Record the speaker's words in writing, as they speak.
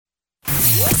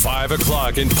5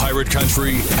 o'clock in Pirate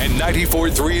Country, and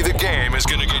 94.3 The Game is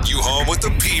going to get you home with the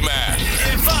P-Man.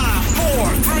 In 5, 4,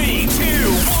 3,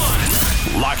 2,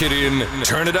 1. Lock it in,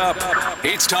 turn it up.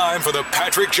 It's time for the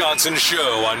Patrick Johnson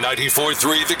Show on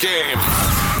 94.3 The Game.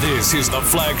 This is the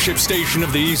flagship station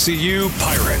of the ECU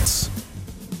Pirates.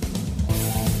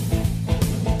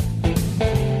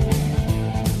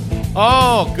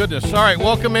 Oh, goodness. All right,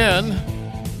 welcome in.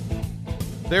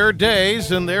 There are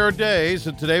days, and there are days,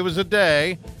 and today was a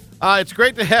day. It's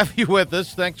great to have you with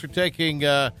us. Thanks for taking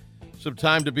some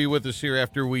time to be with us here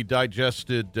after we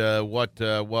digested what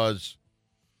was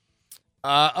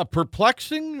a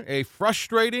perplexing, a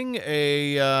frustrating,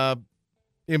 a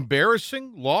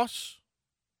embarrassing loss.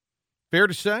 Fair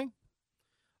to say.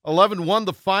 11-1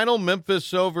 the final.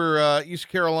 Memphis over East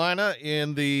Carolina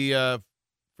in the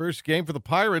first game for the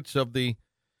Pirates of the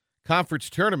conference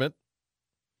tournament.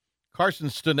 Carson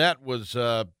Stinnett was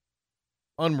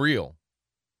unreal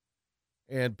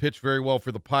and pitched very well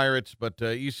for the Pirates, but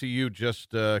ECU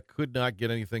just could not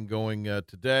get anything going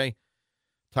today.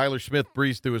 Tyler Smith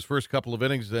breezed through his first couple of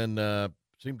innings, then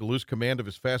seemed to lose command of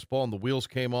his fastball, and the wheels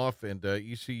came off, and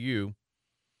ECU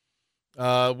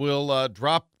will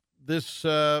drop this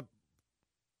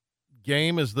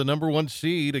game as the number 1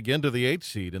 seed again to the 8th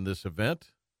seed in this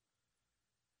event.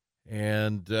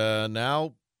 And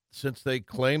now, since they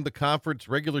claimed the conference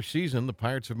regular season, the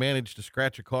Pirates have managed to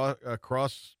scratch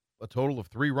across a total of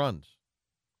 3 runs.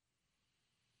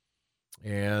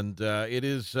 And it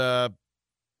is, it's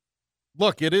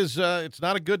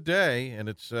not a good day, and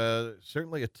it's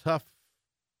certainly a tough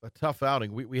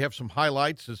outing. We have some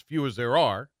highlights, as few as there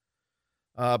are,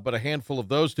 but a handful of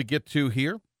those to get to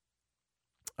here.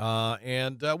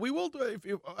 And we will,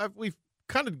 we've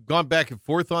kind of gone back and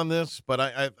forth on this, but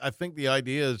I think the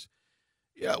idea is,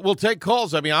 yeah, we'll take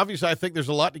calls. I mean, obviously, I think there's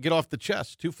a lot to get off the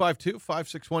chest.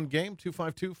 252-561-GAME,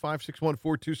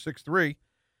 252-561-4263.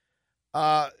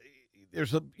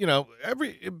 There's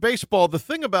every baseball. The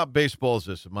thing about baseball is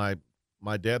this. My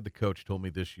dad, the coach, told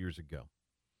me this years ago.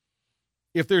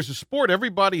 If there's a sport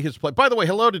everybody has played. By the way,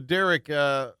 hello to Derek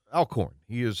Alcorn.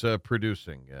 He is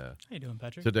producing. How you doing,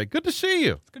 Patrick? Today. Good to see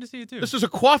you. It's good to see you too. This is a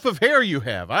coif of hair you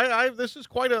have. This is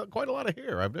quite a lot of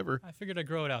hair. I've never. I figured I'd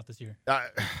grow it out this year.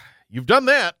 You've done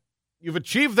that. You've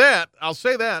achieved that. I'll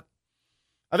say that.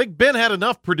 I think Ben had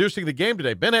enough producing the game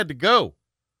today. Ben had to go.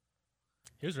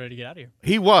 He was ready to get out of here.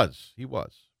 He was.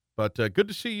 But good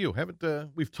to see you.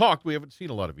 We've talked. We haven't seen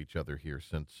a lot of each other here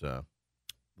since the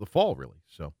fall, really.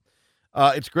 So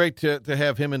it's great to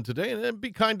have him in today. And then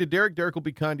be kind to Derek. Derek will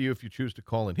be kind to you if you choose to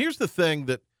call in. Here's the thing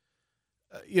that,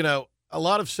 a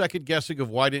lot of second guessing of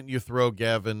why didn't you throw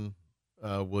Gavin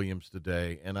Williams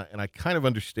today, and I kind of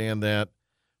understand that.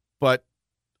 But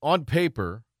on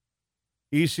paper,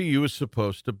 ECU is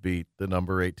supposed to beat the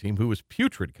number 8 team, who was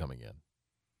putrid coming in.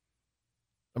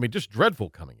 I mean, just dreadful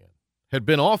coming in. Had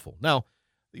been awful. Now,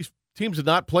 these teams had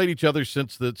not played each other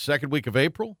since the second week of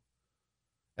April.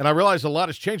 And I realize a lot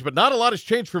has changed, but not a lot has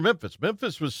changed for Memphis.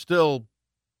 Memphis was still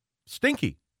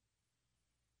stinky.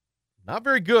 Not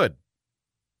very good.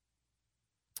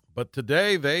 But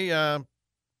today they hung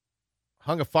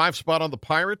a 5 spot on the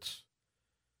Pirates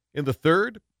in the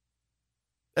third.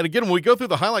 And again, when we go through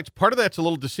the highlights, part of that's a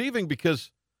little deceiving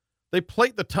because they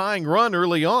played the tying run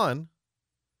early on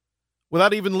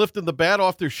without even lifting the bat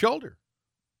off their shoulder.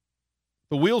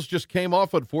 The wheels just came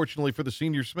off, unfortunately, for the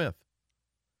senior Smith.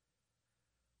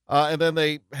 And then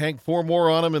they hang 4 more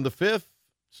on him in the 5th.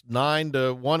 It's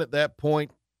 9-1 at that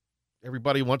point.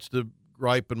 Everybody wants to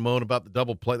gripe and moan about the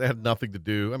double play. They had nothing to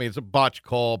do. I mean, it's a botch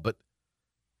call, but,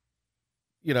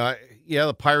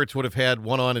 the Pirates would have had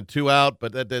 1 on and 2 out,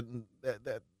 but that didn't.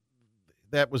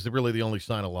 That was really the only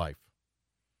sign of life.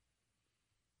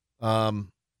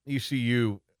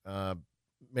 ECU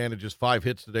manages 5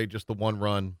 hits today, just the 1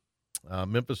 run.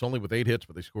 Memphis only with 8 hits,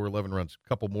 but they score 11 runs. A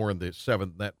couple more in the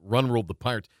 7th. That run ruled the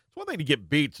Pirates. It's one thing to get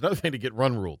beat. It's another thing to get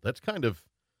run ruled. That's tough.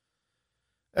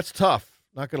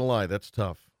 Not going to lie. That's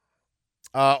tough.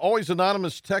 Always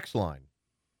anonymous text line.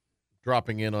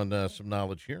 Dropping in on some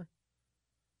knowledge here.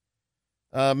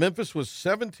 Memphis was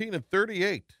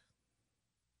 17-38.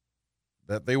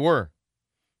 That they were.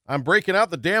 I'm breaking out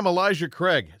the damn Elijah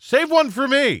Craig. Save one for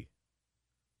me.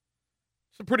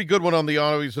 It's a pretty good one on the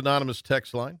Always Anonymous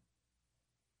text line.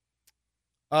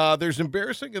 There's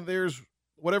embarrassing and there's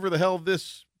whatever the hell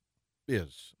this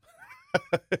is.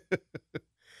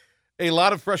 A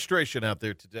lot of frustration out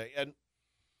there today. And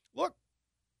look,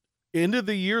 end of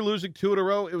the year losing 2 in a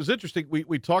row. It was interesting.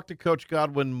 We talked to Coach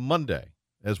Godwin Monday,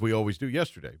 as we always do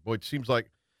yesterday. Boy, it seems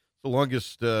like the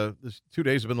longest, this 2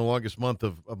 days have been the longest month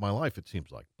of my life, it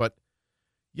seems like. But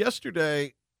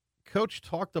yesterday, Coach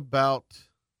talked about,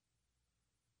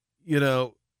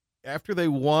 after they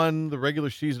won the regular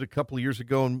season a couple of years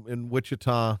ago in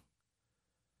Wichita,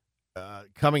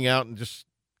 coming out and just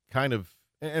kind of,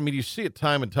 you see it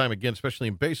time and time again, especially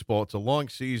in baseball. It's a long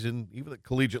season, even at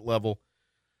collegiate level.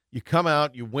 You come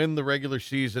out, you win the regular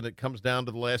season, it comes down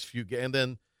to the last few games, and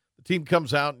then the team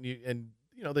comes out and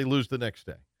they lose the next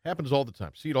day. Happens all the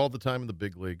time. See it all the time in the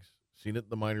big leagues. Seen it at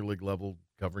the minor league level,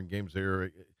 covering games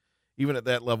there, even at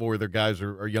that level where their guys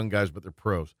are young guys, but they're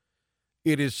pros.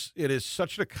 It is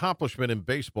such an accomplishment in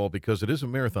baseball because it is a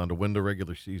marathon to win the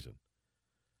regular season.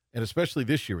 And especially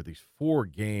this year with these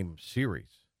 4-game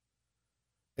series.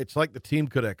 It's like the team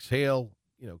could exhale.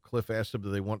 Cliff asked them,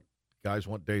 do guys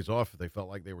want days off if they felt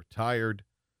like they were tired?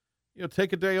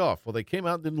 Take a day off. Well, they came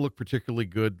out and didn't look particularly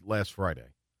good last Friday.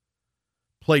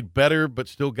 Played better, but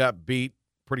still got beat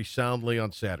pretty soundly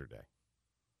on Saturday.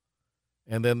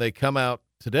 And then they come out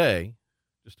today,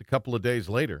 just a couple of days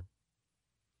later.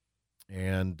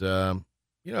 And,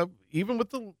 even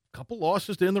with the couple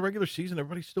losses to end the regular season,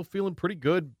 everybody's still feeling pretty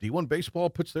good. D1 Baseball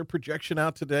puts their projection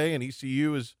out today, and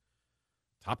ECU is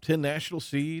top 10 national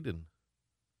seed. And,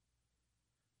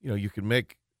 you can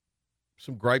make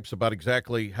some gripes about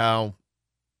exactly how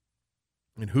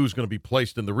and who's going to be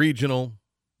placed in the regional.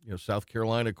 South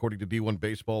Carolina, according to D1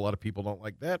 Baseball, a lot of people don't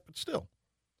like that, but still.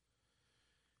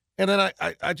 And then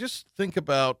I just think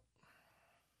about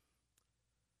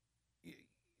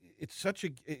it's such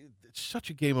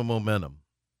a game of momentum.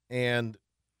 And,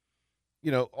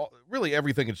 really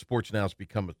everything in sports now has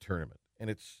become a tournament. And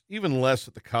it's even less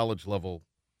at the college level,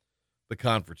 the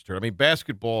conference tournament.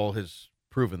 Basketball has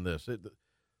proven this.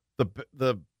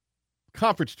 The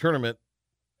conference tournament,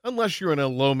 unless you're in a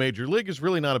low major league, is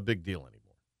really not a big deal anymore.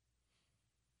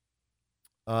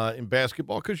 In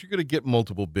basketball, because you're going to get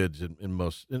multiple bids in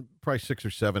probably 6 or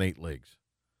 7, 8 leagues.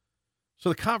 So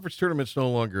the conference tournament's no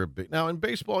longer a big. Now in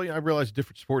baseball, I realize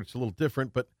different sports a little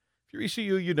different, but if you're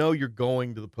ECU, you're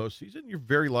going to the postseason. You're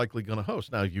very likely going to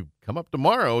host. Now you come up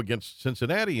tomorrow against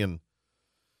Cincinnati and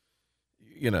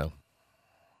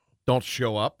don't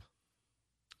show up.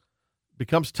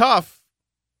 Becomes tough.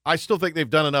 I still think they've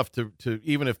done enough to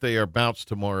even if they are bounced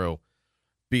tomorrow,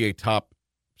 be a top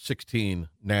 16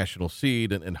 national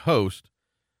seed and host.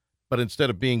 But instead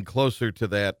of being closer to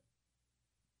that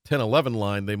 10-11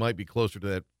 line, they might be closer to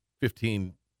that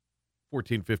 15,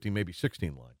 14, 15, maybe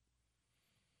 16 line.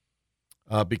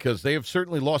 Because they have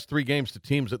certainly lost 3 games to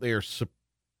teams that they are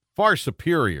far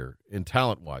superior in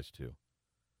talent-wise to.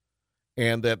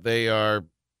 And that they are,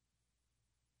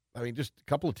 just a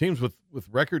couple of teams with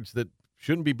records that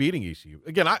shouldn't be beating ECU.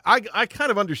 Again, I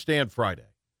kind of understand Friday.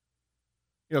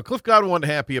 Cliff Godwin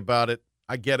wasn't happy about it.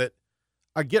 I get it.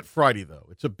 I get Friday, though.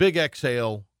 It's a big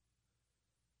exhale.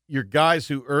 Your guys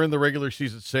who earn the regular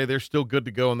season say they're still good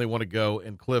to go and they want to go,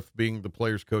 and Cliff, being the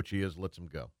player's coach he is, lets them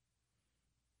go.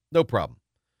 No problem.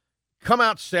 Come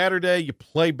out Saturday, you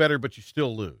play better, but you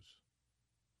still lose.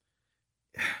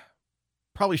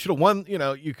 Probably should have won.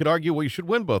 You could argue, well, you should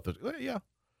win both. Yeah.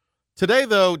 Today,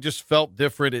 though, just felt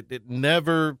different.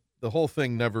 The whole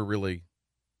thing never really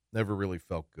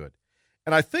felt good.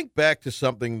 And I think back to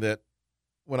something that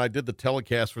when I did the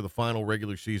telecast for the final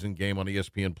regular season game on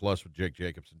ESPN Plus with Jake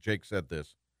Jacobson, Jake said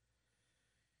this.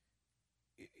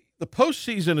 The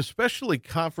postseason, especially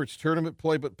conference tournament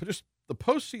play, but just the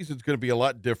postseason is going to be a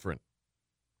lot different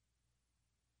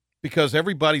because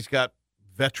everybody's got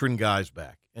veteran guys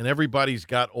back and everybody's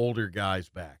got older guys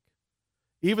back.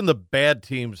 Even the bad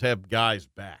teams have guys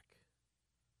back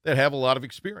that have a lot of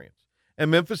experience.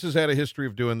 And Memphis has had a history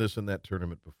of doing this in that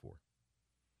tournament before.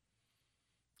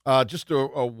 Just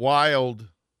a wild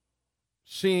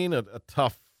scene, a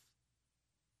tough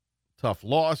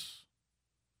loss,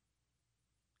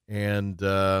 and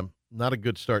not a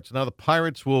good start. So now the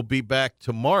Pirates will be back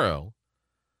tomorrow.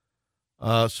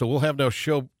 So we'll have no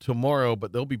show tomorrow,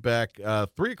 but they'll be back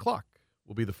 3 o'clock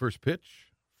will be the first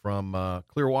pitch from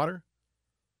Clearwater.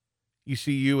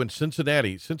 ECU and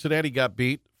Cincinnati. Cincinnati got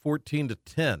beat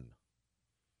 14-10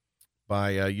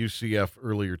 by UCF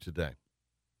earlier today.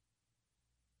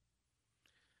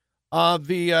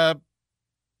 The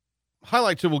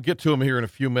highlights, and we'll get to them here in a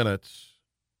few minutes.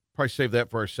 Probably save that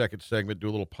for our second segment, do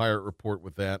a little Pirate Report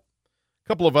with that. A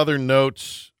couple of other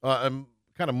notes, kind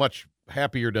of much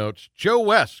happier notes. Joe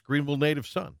West, Greenville native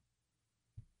son.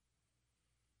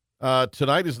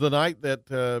 Tonight is the night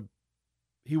that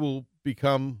he will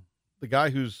become the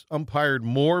guy who's umpired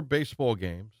more baseball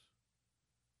games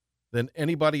than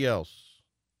anybody else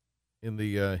in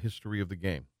the history of the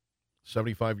game.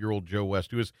 75-year-old Joe West,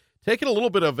 who has taken a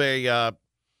little bit of a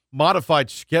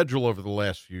modified schedule over the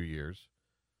last few years.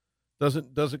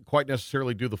 Doesn't quite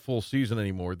necessarily do the full season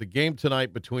anymore. The game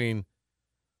tonight between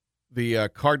the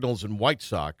Cardinals and White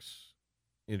Sox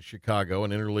in Chicago,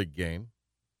 an interleague game.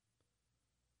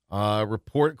 Of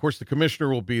course, the commissioner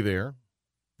will be there.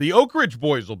 The Oak Ridge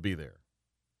Boys will be there.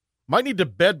 Might need to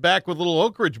bed back with little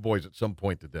Oak Ridge Boys at some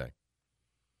point today.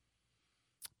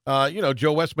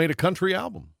 Joe West made a country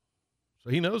album, so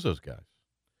he knows those guys.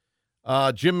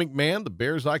 Jim McMahon, the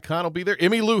Bears icon, will be there.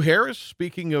 Emmylou Harris,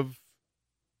 speaking of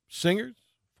singers,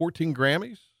 14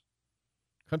 Grammys.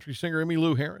 Country singer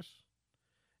Emmylou Harris.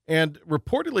 And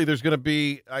reportedly there's going to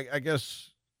be, I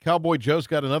guess, Cowboy Joe's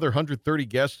got another 130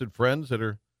 guests and friends that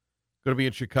are going to be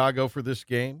in Chicago for this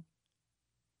game.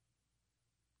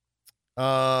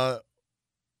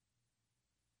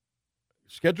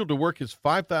 Scheduled to work his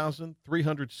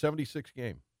 5,376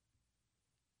 game.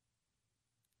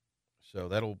 So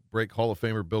that'll break Hall of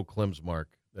Famer Bill Clem's mark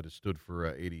that has stood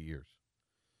for 80 years.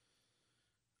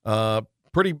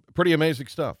 Pretty amazing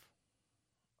stuff.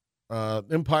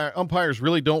 Umpires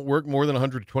really don't work more than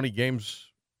 120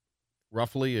 games,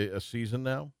 roughly, a season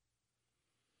now.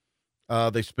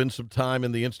 They spend some time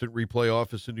in the instant replay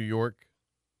office in New York.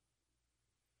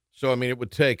 So, it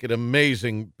would take an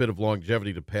amazing bit of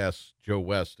longevity to pass Joe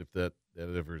West if that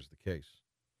ever is the case.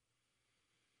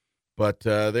 But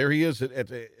there he is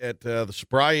at the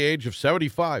spry age of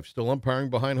 75, still umpiring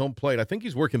behind home plate. I think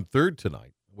he's working third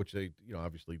tonight, which they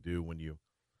obviously do when you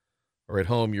are at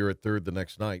home. You're at third the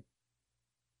next night.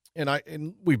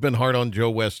 And we've been hard on Joe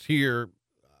West here.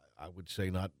 I would say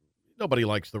nobody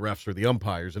likes the refs or the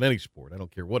umpires in any sport. I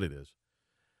don't care what it is.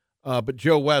 But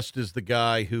Joe West is the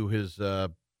guy who has,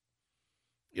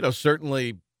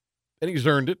 certainly, and he's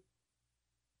earned it,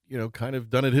 kind of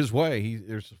done it his way.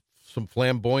 There's some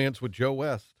flamboyance with Joe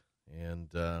West, and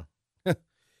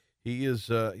he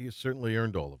has certainly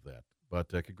earned all of that. But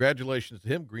congratulations to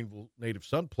him. Greenville native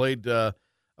son, played a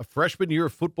freshman year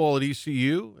of football at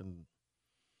ECU, and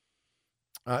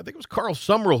I think it was Carl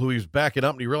Summerall who he was backing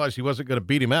up, and he realized he wasn't going to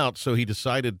beat him out, so he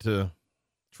decided to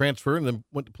transfer and then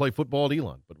went to play football at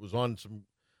Elon, but was on some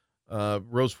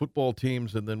Rose football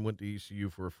teams and then went to ECU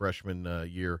for a freshman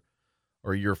year,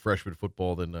 or a year of freshman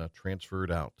football, then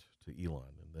transferred out to Elon.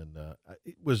 And then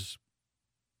it was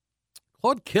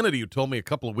Claude Kennedy who told me a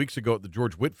couple of weeks ago at the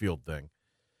George Whitfield thing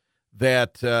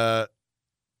that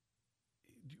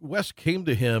West came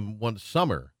to him one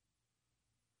summer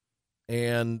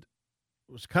and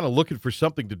was kind of looking for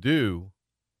something to do.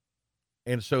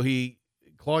 And so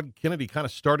Claude Kennedy kind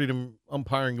of started him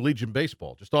umpiring Legion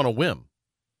baseball just on a whim.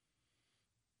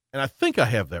 And I think I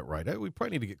have that right. We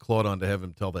probably need to get Claude on to have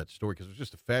him tell that story because it was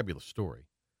just a fabulous story.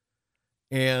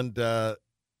 And, so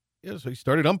he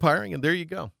started umpiring, and there you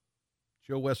go.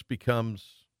 Joe West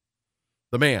becomes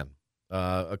the man.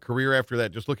 A career after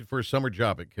that, just looking for a summer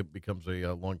job, it becomes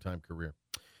a long-time career.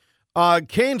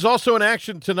 Canes also in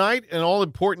action tonight, an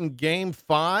all-important Game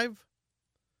 5.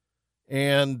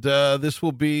 And this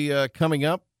will be coming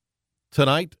up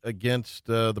tonight against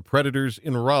the Predators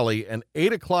in Raleigh, an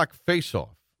 8 o'clock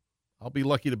face-off. I'll be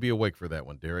lucky to be awake for that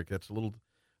one, Derek. That's a little.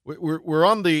 We're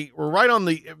right on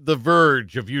the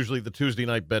verge of usually the Tuesday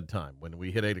night bedtime when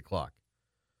we hit 8 o'clock.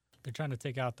 They're trying to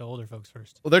take out the older folks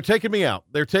first. Well, they're taking me out.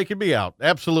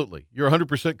 Absolutely. You're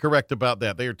 100% correct about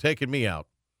that. They are taking me out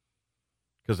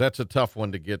because that's a tough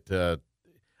one to get. I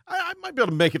might be able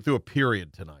to make it through a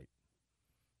period tonight.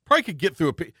 Probably could get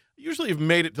through usually have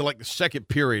made it to like the second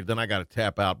period, then I got to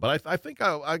tap out. But I think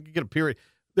I could get a period.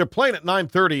 They're playing at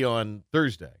 9:30 on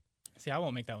Thursday. See, I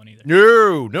won't make that one either.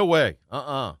 No way.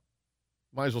 Might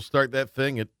as well start that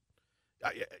thing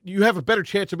you have a better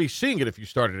chance of me seeing it if you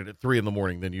started it at 3 in the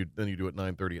morning than you do at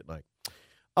 9:30 at night.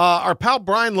 Our pal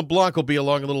Brian LeBlanc will be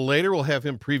along a little later. We'll have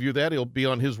him preview that. He'll be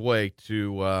on his way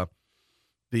to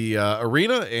the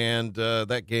arena, and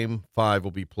that Game 5 will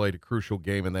be played, a crucial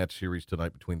game in that series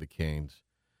tonight between the Canes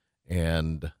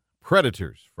and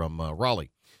Predators from Raleigh.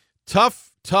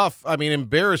 Tough,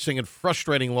 embarrassing and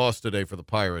frustrating loss today for the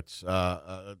Pirates.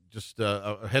 Just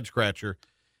a head-scratcher.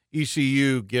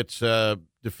 ECU gets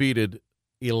defeated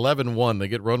 11-1. They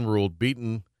get run ruled,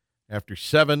 beaten after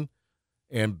 7,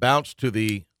 and bounced to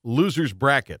the loser's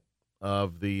bracket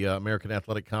of the American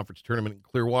Athletic Conference tournament in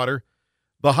Clearwater.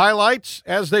 The highlights,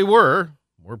 as they were,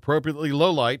 more appropriately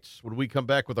lowlights, when we come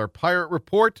back with our Pirate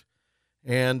Report,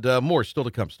 and more still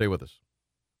to come. Stay with us.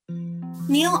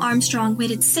 Neil Armstrong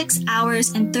waited 6 hours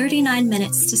and 39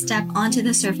 minutes to step onto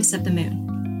the surface of the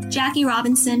moon. Jackie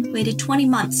Robinson waited 20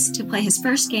 months to play his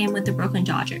first game with the Brooklyn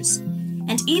Dodgers.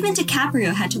 And even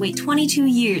DiCaprio had to wait 22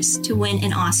 years to win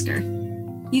an Oscar.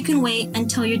 You can wait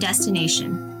until your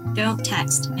destination. Don't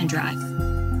text and drive.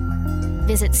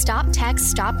 Visit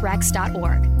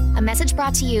StopTextStopWrecks.org. A message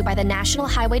brought to you by the National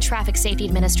Highway Traffic Safety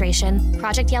Administration,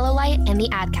 Project Yellow Light, and the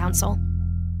Ad Council.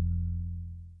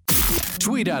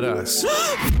 Tweet at us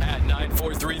at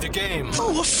 943 The Game.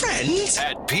 Oh, a friend?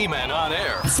 At P-Man On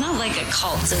Air. It's not like a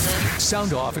cult, is it?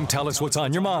 Sound off and tell us what's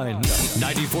on your mind.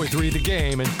 943 The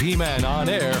Game and P-Man On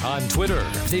Air on Twitter.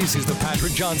 This is the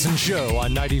Patrick Johnson Show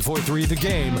on 943 The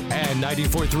Game and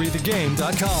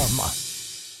 943thegame.com.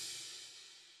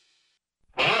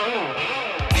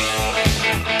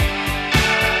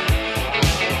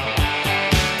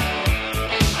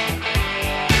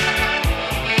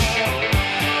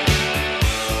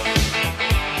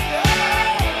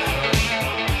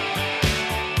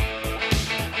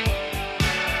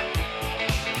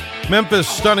 Memphis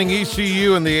stunning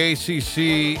ECU in the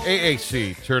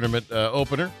AAC tournament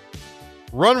opener.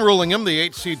 Run ruling them, the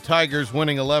 8-seed Tigers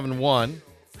winning 11-1.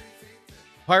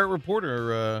 Pirate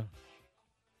Reporter,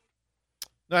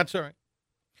 that's all right.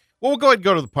 Well, we'll go ahead and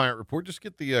go to the Pirate Report. Just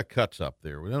get the cuts up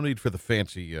there. We don't need for the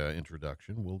fancy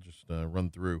introduction. We'll just run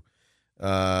through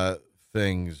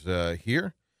things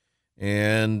here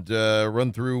and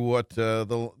run through what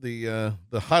the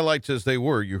highlights as they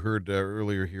were. You heard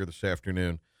earlier here this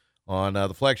afternoon on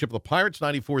the flagship of the Pirates,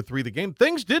 94.3 The Game.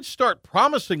 Things did start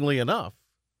promisingly enough.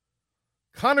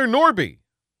 Connor Norby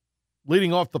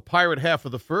leading off the Pirate half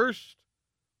of the first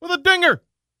with a dinger.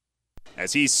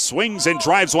 As he swings and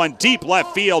drives one deep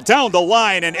left field down the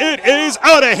line, and it is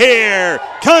out of here.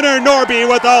 Connor Norby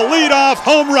with a leadoff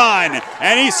home run,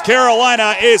 and East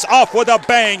Carolina is off with a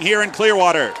bang here in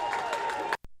Clearwater.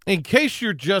 In case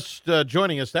you're just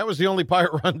joining us, that was the only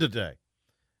Pirate run today.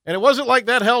 And it wasn't like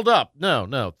that held up.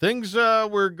 No. Things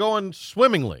were going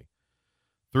swimmingly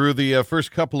through the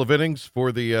first couple of innings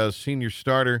for the senior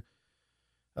starter,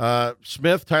 Tyler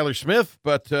Smith.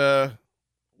 But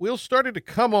wheels started to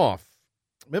come off.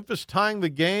 Memphis tying the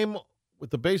game with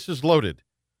the bases loaded.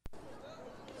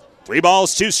 3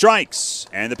 balls, 2 strikes.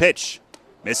 And the pitch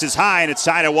misses high, and it's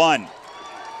tied at 1.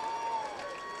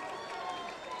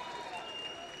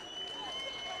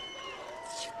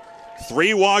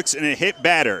 Three walks and a hit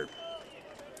batter.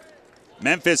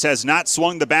 Memphis has not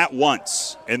swung the bat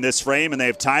once in this frame, and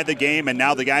they've tied the game, and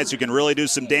now the guys who can really do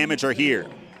some damage are here.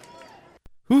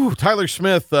 Tyler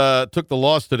Smith took the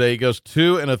loss today. He goes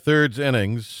 2 1/3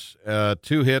 innings,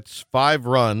 2 hits, 5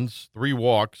 runs, 3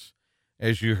 walks.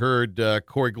 As you heard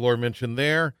Corey Glore mention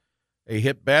there, a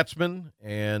hit batsman,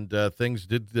 and things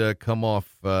did come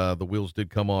off. The wheels did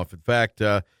come off. In fact,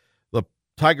 the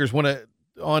Tigers went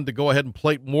on to go ahead and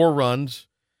plate more runs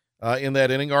in that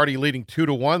inning, already leading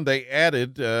 2-1. They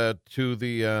added to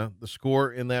the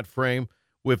score in that frame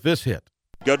with this hit.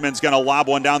 Goodman's going to lob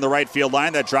one down the right field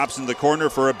line. That drops into the corner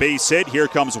for a base hit. Here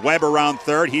comes Webb around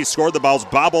third. He scored. The ball's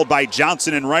bobbled by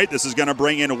Johnson in right. This is going to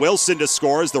bring in Wilson to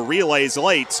score as the relay's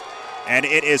late, and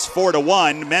it is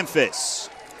 4-1 Memphis.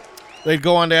 They'd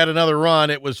go on to add another run.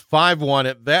 It was 5-1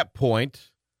 at that point.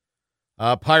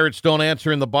 Pirates don't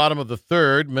answer in the bottom of the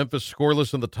third. Memphis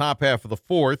scoreless in the top half of the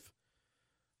fourth.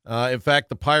 In fact,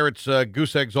 the Pirates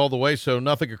goose eggs all the way, so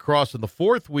nothing across in the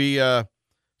fourth. We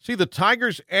see the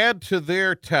Tigers add to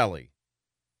their tally.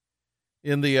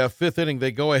 In the fifth inning,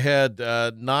 they go ahead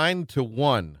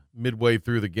 9-1 midway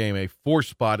through the game, a 4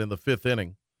 spot in the fifth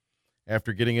inning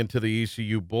after getting into the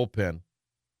ECU bullpen.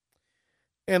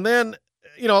 And then,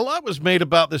 a lot was made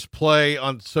about this play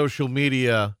on social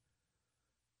media.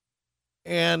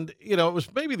 And, it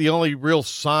was maybe the only real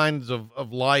signs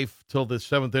of life till the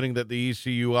seventh inning that the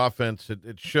ECU offense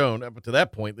had shown. Up to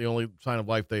that point, the only sign of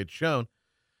life they had shown.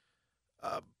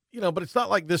 But it's not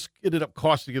like this ended up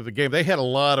costing you the game. They had a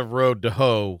lot of road to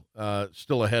hoe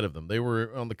still ahead of them. They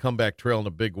were on the comeback trail in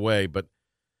a big way. But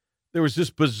there was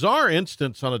this bizarre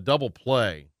instance on a double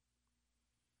play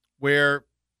where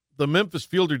the Memphis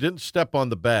fielder didn't step on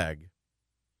the bag,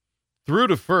 threw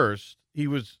to first.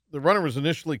 The runner was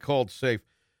initially called safe.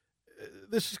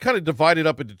 This is kind of divided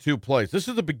up into 2 plays. This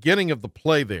is the beginning of the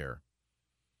play there,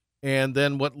 and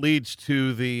then what leads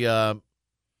to the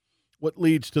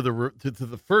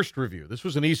first review. This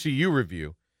was an ECU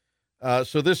review.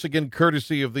 So this again,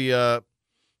 courtesy of the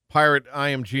Pirate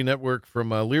IMG network from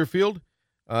Learfield.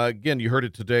 Again, you heard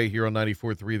it today here on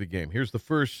 94.3 The Game. Here's the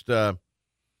first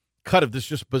cut of this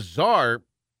just bizarre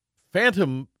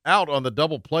phantom out on the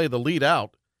double play, the lead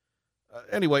out.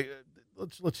 Anyway,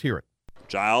 let's hear it.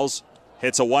 Giles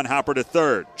hits a one-hopper to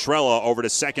third. Trella over to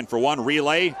second for 1.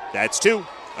 Relay, that's 2.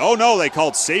 Oh, no, they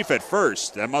called safe at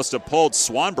first. That must have pulled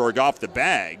Swanberg off the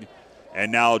bag. And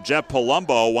now Jeff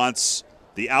Palumbo wants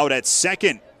the out at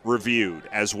second reviewed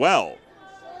as well.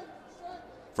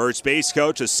 First base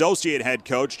coach, associate head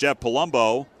coach Jeff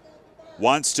Palumbo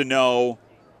wants to know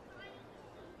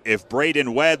if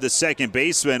Braden Webb, the second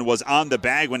baseman, was on the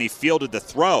bag when he fielded the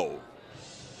throw.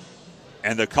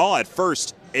 And the call at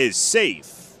first is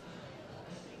safe.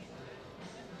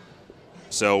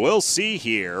 So we'll see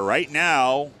here. Right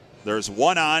now, there's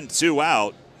 1 on, 2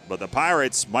 out. But the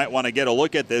Pirates might want to get a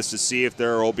look at this to see if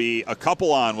there will be a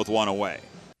couple on with 1 away.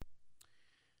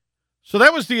 So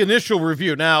that was the initial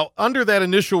review. Now, under that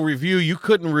initial review, you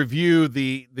couldn't review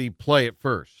the play at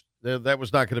first. That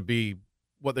was not going to be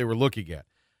what they were looking at.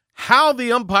 How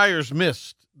the umpires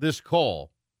missed this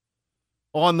call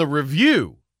on the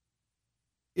review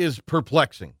is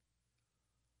perplexing.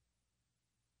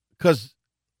 Because,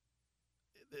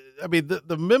 I mean,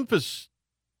 the Memphis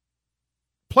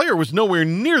player was nowhere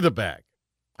near the bag.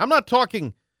 I'm not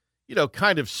talking,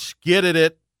 kind of skidded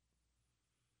it,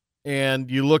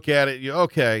 and you look at it,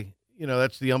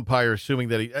 that's the umpire assuming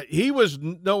that he was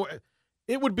no.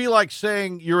 It would be like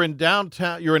saying you're in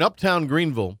uptown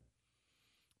Greenville,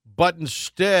 but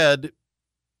instead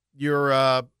you're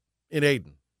in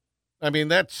Ayden. I mean,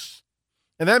 that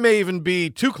may even be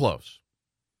too close.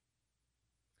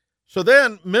 So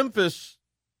then Memphis,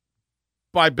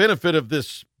 by benefit of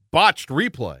this botched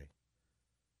replay,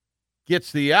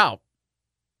 gets the out.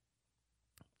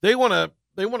 They want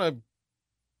to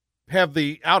have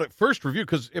the out at first review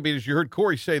because, I mean, as you heard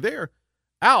Corey say there,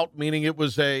 out, meaning it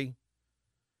was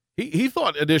he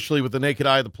thought initially with the naked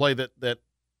eye of the play that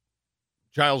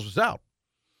Giles was out.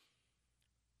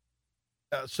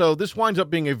 So this winds up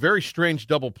being a very strange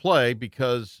double play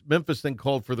because Memphis then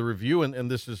called for the review,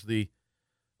 and this is the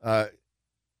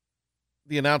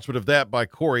announcement of that by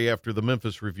Corey after the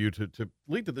Memphis review to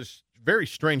lead to this very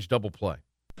strange double play.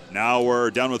 Now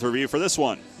we're done with review for this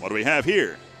one. What do we have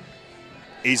here?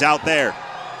 He's out there.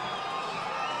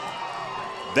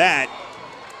 That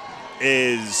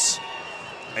is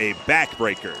a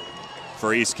backbreaker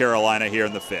for East Carolina here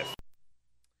in the 5th.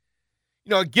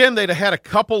 Again, they'd have had a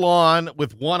couple on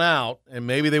with 1 out, and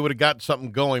maybe they would have got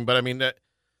something going. But, I mean,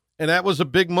 that was a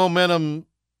big momentum,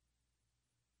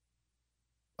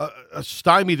 a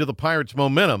stymie to the Pirates'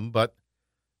 momentum. But,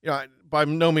 by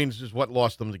no means is what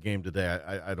lost them the game today,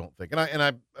 I don't think. And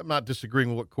I'm not disagreeing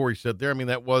with what Corey said there. I mean,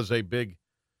 that was a big,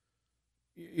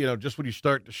 just when you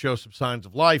start to show some signs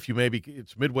of life,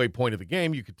 it's midway point of the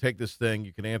game, you could take this thing,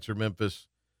 you can answer Memphis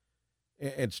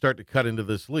and start to cut into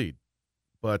this lead.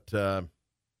 But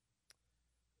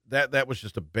that was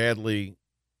just a badly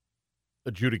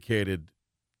adjudicated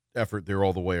effort there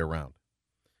all the way around.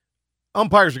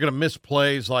 Umpires are going to miss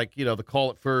plays like, the call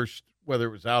at first, whether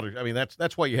it was out or, I mean,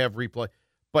 that's why you have replay.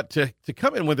 But to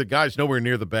come in when the guy's nowhere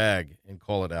near the bag and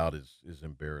call it out is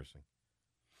embarrassing.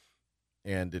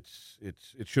 And it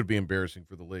should be embarrassing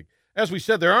for the league. As we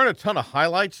said, there aren't a ton of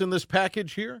highlights in this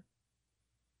package here.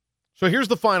 So here's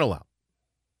the final out.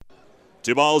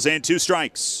 2 balls and 2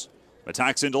 strikes.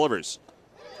 Metaxen delivers.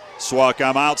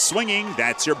 Swakam out swinging.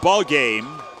 That's your ball game.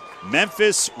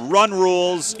 Memphis run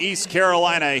rules East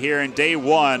Carolina here in day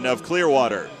 1 of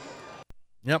Clearwater.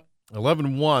 Yep,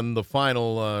 11-1, the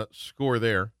final score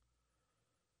there.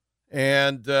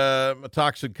 And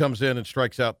Metaxen comes in and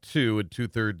strikes out 2 in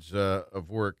 2/3 of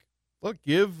work. Look,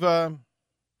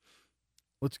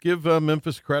 let's give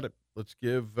Memphis credit. Let's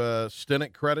give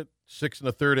Stenick credit. 6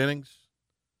 1/3 innings.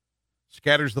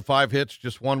 Scatters the 5 hits,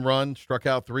 just 1 run, struck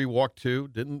out 3, walked 2.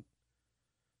 Didn't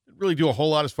really do a whole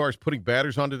lot as far as putting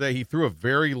batters on today. He threw a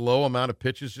very low amount of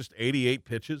pitches, just 88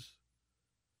 pitches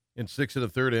in 6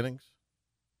 1/3 innings.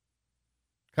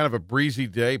 Kind of a breezy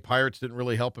day. Pirates didn't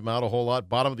really help him out a whole lot.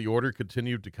 Bottom of the order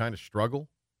continued to kind of struggle.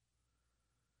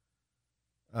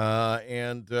 Yeah,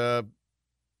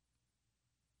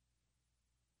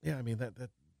 I mean, that a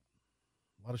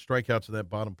lot of strikeouts in that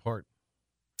bottom part.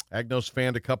 Agnos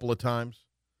fanned a couple of times.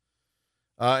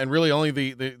 And really only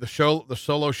the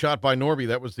solo shot by Norby,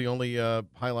 that was the only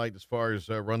highlight as far as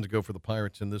runs go for the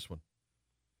Pirates in this one.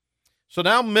 So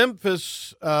now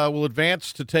Memphis will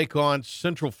advance to take on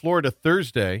Central Florida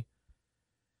Thursday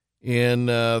in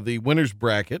the winner's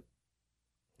bracket.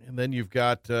 And then you've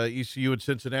got ECU and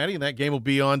Cincinnati, and that game will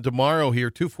be on tomorrow here,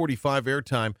 2:45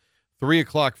 airtime, 3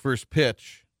 o'clock first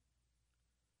pitch.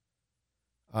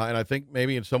 And I think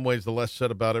maybe in some ways the less said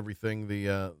about everything,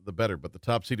 the better. But the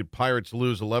top-seeded Pirates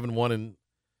lose 11-1 in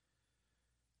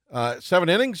 7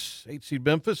 innings. 8-seed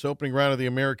Memphis, opening round of the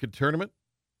American Tournament.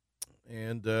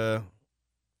 And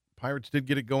Pirates did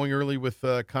get it going early with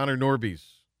Connor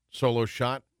Norby's solo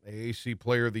shot, AAC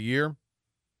Player of the Year.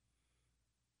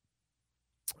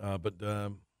 But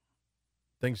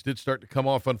things did start to come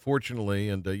off, unfortunately,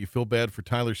 and you feel bad for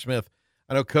Tyler Smith.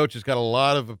 I know Coach has got a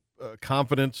lot of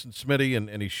confidence in Smitty,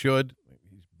 and he should.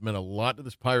 He's meant a lot to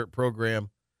this Pirate program.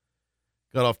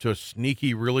 got off to a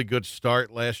sneaky, really good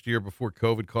start last year before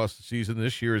COVID cost the season.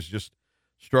 This year has just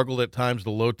struggled at times to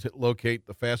locate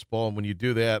the fastball, and when you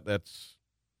do that,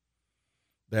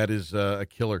 that is a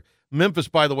killer. Memphis,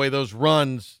 by the way, those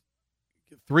runs,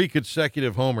 3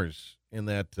 consecutive homers in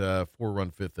that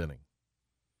 4-run fifth inning.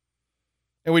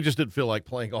 And we just didn't feel like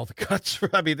playing all the cuts.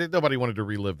 I mean, nobody wanted to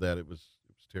relive that. It was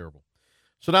terrible.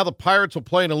 So now the Pirates will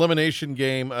play an elimination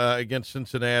game against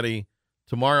Cincinnati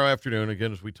tomorrow afternoon.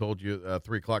 Again, as we told you,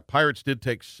 3 o'clock. Pirates did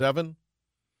take 7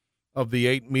 of the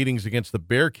 8 meetings against the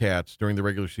Bearcats during the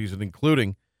regular season,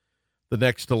 including the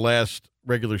next to last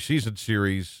regular season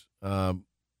series,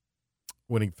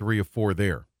 winning 3 of 4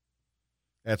 there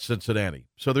at Cincinnati.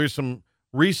 So there's some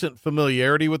recent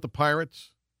familiarity with the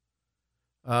Pirates,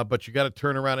 but you got to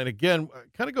turn around. And again,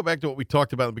 kind of go back to what we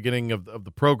talked about at the beginning of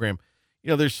the program. You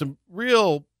know, there's some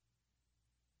real,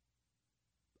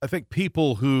 I think,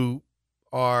 people who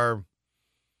are,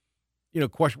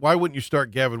 question, why wouldn't you start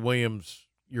Gavin Williams,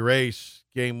 your ace,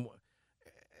 game?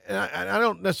 And I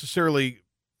don't necessarily,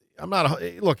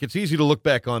 look, it's easy to look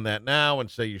back on that now and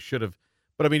say you should have.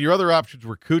 But, I mean, your other options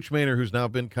were Cooch Maynor, who's now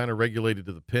been kind of regulated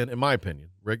to the pin, in my opinion.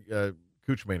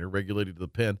 Cooch Maynor, regulated to the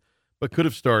pin, but could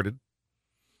have started.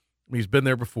 I mean, he's been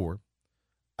there before.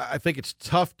 I think it's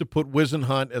tough to put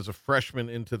Wisenhunt as a freshman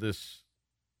into this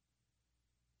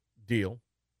deal.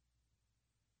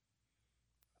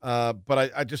 But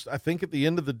I think at the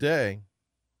end of the day,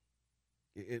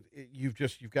 you've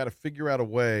got to figure out a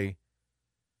way.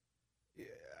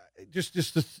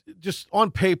 Just on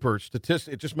paper,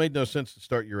 it just made no sense to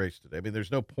start your ace today. I mean,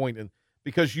 there's no point in,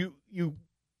 because you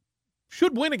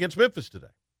should win against Memphis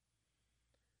today.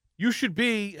 You should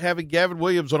be having Gavin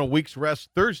Williams on a week's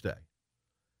rest Thursday.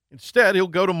 Instead, he'll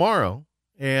go tomorrow,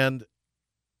 and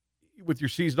with your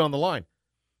season on the line,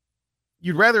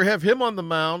 you'd rather have him on the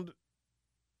mound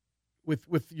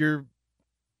with your,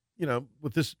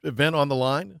 with this event on the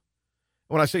line.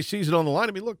 When I say season on the line,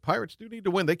 I mean, look, Pirates do need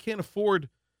to win. They can't afford.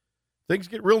 Things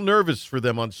get real nervous for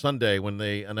them on Sunday when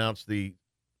they announce the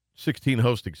 16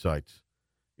 hosting sites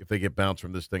if they get bounced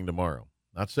from this thing tomorrow.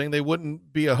 Not saying they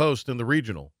wouldn't be a host in the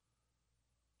regional,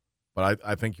 but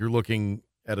I think you're looking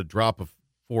at a drop of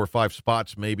 4 or 5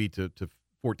 spots maybe to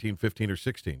 14, 15, or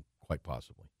 16, quite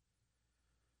possibly.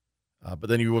 But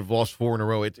then you would have lost 4 in a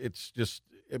row. It's just,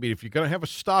 I mean, if you're going to have a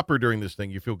stopper during this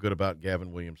thing, you feel good about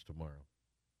Gavin Williams tomorrow.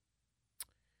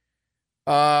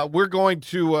 We're going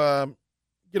to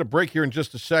get a break here in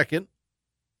just a second.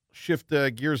 Shift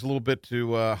gears a little bit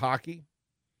to hockey.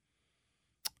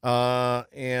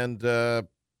 And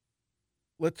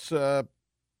let's,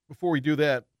 before we do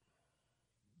that,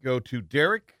 go to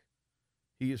Derek.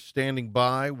 He is standing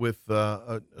by with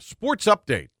a sports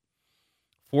update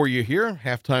for you here.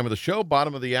 Halftime of the show,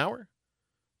 bottom of the hour.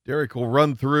 Derek will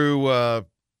run through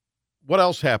what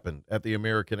else happened at the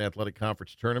American Athletic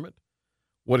Conference Tournament,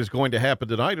 what is going to happen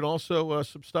tonight, and also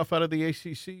some stuff out of the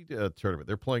ACC tournament.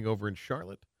 They're playing over in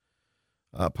Charlotte.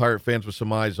 Pirate fans with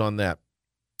some eyes on that.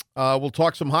 We'll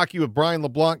talk some hockey with Brian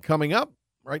LeBlanc coming up.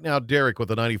 Right now, Derek with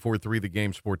the 94.3 The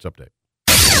Game Sports Update.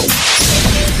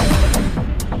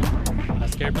 I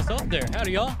scared myself there.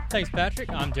 Howdy, y'all. Thanks,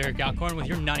 Patrick. I'm Derek Alcorn with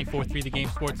your 94.3 The Game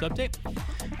Sports Update.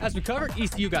 As we covered,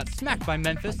 ECU got smacked by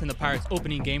Memphis in the Pirates'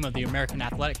 opening game of the American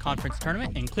Athletic Conference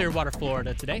Tournament in Clearwater,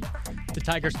 Florida today. The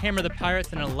Tigers hammer the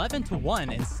Pirates in an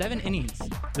 11-1 in 7 innings,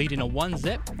 leading a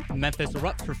 1-zip. Memphis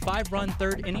erupts for 5-run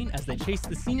third inning as they chase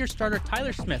the senior starter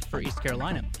Tyler Smith for East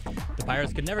Carolina. The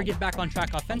Pirates could never get back on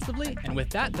track offensively, and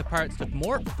with that, the Pirates took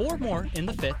 4 more in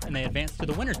the 5th, and they advanced to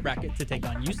the winner's bracket to take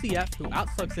on UCF, who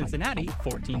outslugged Cincinnati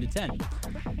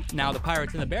 14-10. Now the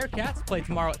Pirates and the Bearcats play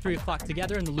tomorrow at 3 o'clock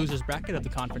together in the loser's bracket of the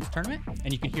conference tournament,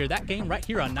 and you can hear that game right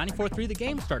here on 94.3 The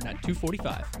Game starting at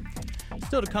 2:45.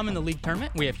 Still to come in the league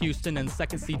tournament, we have Houston and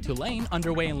second seed Tulane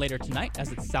underway and later tonight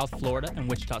as it's South Florida and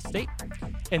Wichita State.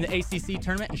 In the ACC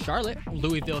tournament in Charlotte,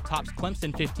 Louisville tops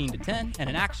Clemson 15-10, and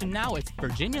in action now it's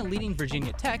Virginia leading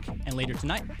Virginia Tech, and later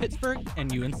tonight Pittsburgh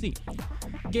and UNC.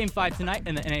 Game 5 tonight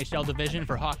in the NHL division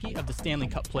for hockey of the Stanley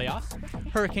Cup playoffs.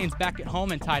 Hurricanes back at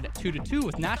home and tied at 2-2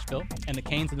 with Nashville, and the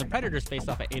Canes and the Predators face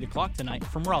off at 8 o'clock tonight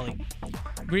from Raleigh.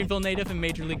 Greenville native and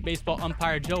Major League Baseball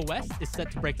umpire Joe West is set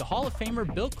to break the Hall of Famer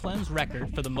Bill Clem's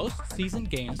record for the most seasoned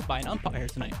games by an umpire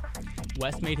tonight.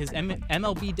 West made his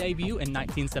MLB debut in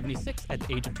 1976 at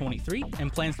the age of 23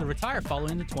 and plans to retire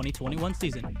following the 2021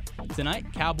 season.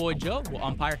 Tonight, Cowboy Joe will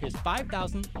umpire his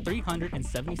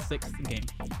 5,376th game.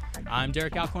 I'm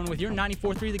Derek Alcorn with your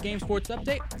 94.3 The Game Sports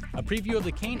Update. A preview of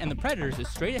the Cane and the Predators is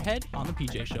straight ahead on the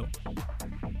PJ Show.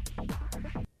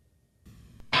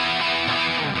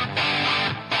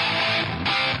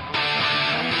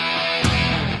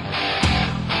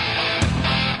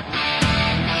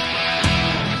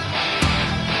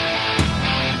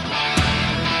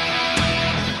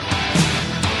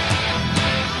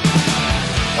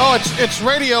 Oh, it's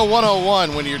Radio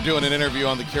 101 when you're doing an interview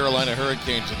on the Carolina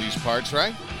Hurricanes in these parts,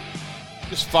 right?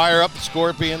 Just fire up the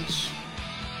Scorpions.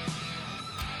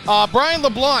 Brian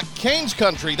LeBlanc, Canes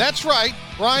Country. That's right,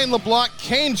 Brian LeBlanc,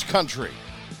 Canes Country.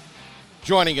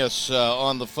 Joining us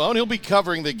on the phone. He'll be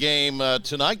covering the game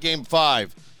tonight, Game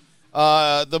 5.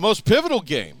 The most pivotal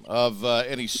game of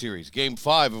any series. Game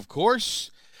 5, of course.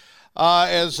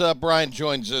 As Brian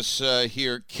joins us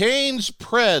here. Canes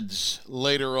Preds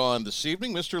later on this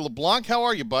evening. Mr. LeBlanc, how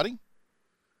are you, buddy?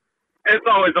 It's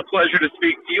always a pleasure to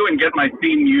speak to you and get my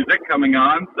theme music coming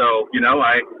on. So,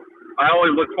 I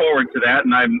always look forward to that,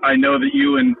 and I know that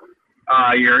you and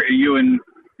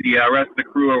the rest of the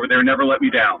crew over there never let me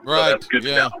down. Right. So that's good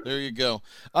to know. There you go.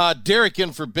 Derek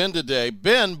in for Ben today.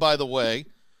 Ben, by the way,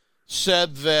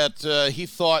 said that he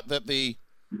thought that the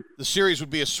series would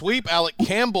be a sweep. Alec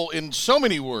Campbell, in so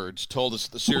many words, told us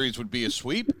the series would be a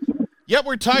sweep. Yet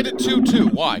we're tied at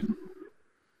 2-2. Why?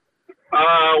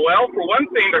 Well, for one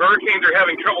thing, the Hurricanes are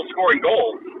having trouble scoring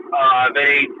goals.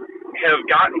 They have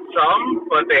gotten some,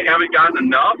 but they haven't gotten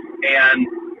enough. And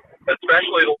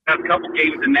especially the last couple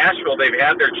games in Nashville, they've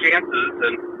had their chances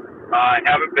and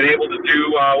haven't been able to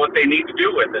do what they need to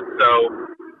do with it. So,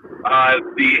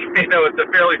 it's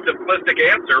a fairly simplistic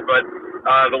answer, but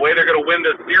the way they're going to win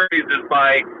this series is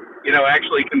by,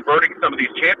 actually converting some of these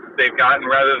chances they've gotten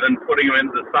rather than putting them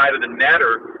into the side of the net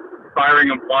or firing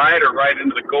them wide or right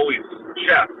into the goalie's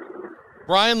chest.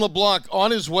 Brian LeBlanc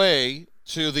on his way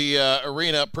to the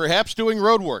arena, perhaps doing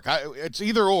road work. It's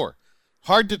either or.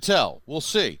 Hard to tell. We'll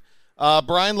see.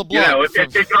 Brian LeBlanc.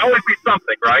 It can always be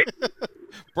something, right?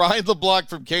 Brian LeBlanc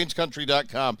from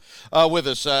CanesCountry.com with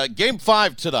us. Game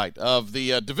 5 tonight of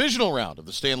the divisional round of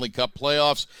the Stanley Cup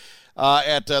playoffs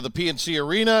at the PNC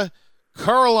Arena.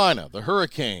 Carolina, the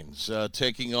Hurricanes,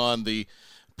 taking on the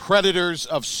Predators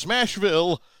of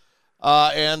Smashville.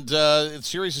 And the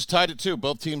series is tied at 2.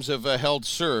 Both teams have held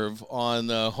serve on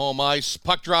home ice.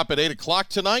 Puck drop at 8 o'clock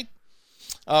tonight.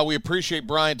 We appreciate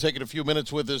Brian taking a few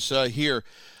minutes with us here.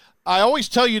 I always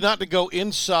tell you not to go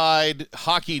inside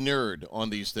hockey nerd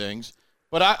on these things,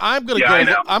 but I'm going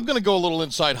to go a little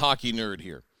inside hockey nerd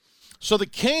here. So the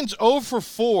Canes 0 for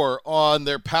 4 on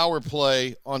their power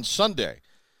play on Sunday.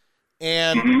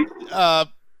 And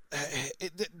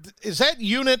is that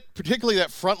unit, particularly that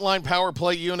frontline power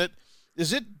play unit,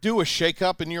 does it do a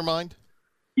shakeup in your mind?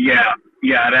 Yeah,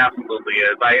 it absolutely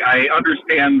is. I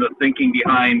understand the thinking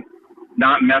behind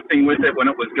not messing with it when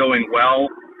it was going well.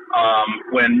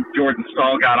 When Jordan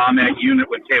Staal got on that unit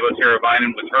when Teuvo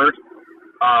Teravainen was hurt.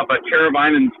 But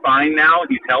Teravainen's fine now.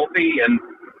 He's healthy, and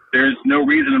there's no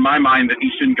reason in my mind that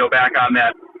he shouldn't go back on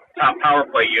that top power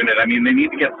play unit. I mean, they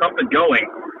need to get something going.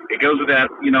 It goes with that,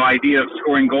 idea of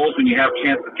scoring goals when you have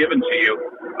chances given to you.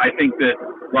 I think that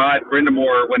Rod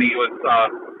Brindamore, when he was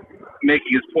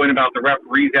making his point about the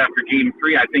referees after Game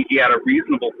 3, I think he had a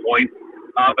reasonable point.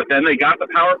 But then they got the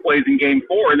power plays in Game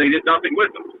 4, and they did nothing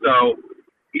with them. So,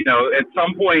 at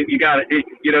some point you got to,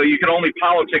 you can only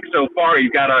politic so far.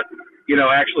 You've got to,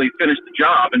 actually finish the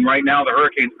job. And right now the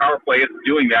Hurricanes power play isn't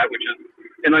doing that, which is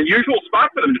an unusual spot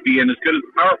for them to be in, as good as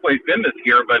the power play's been this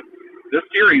year. But this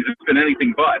series has been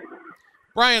anything but.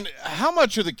 Brian, how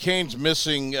much are the Canes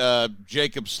missing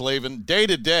Jacob Slavin? Day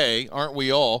to day, aren't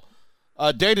we all?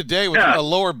 Day to day with a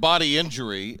lower body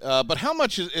injury. But how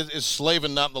much is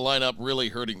Slavin not in the lineup really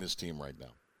hurting this team right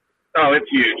now? Oh, it's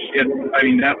huge.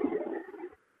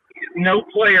 No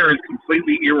player is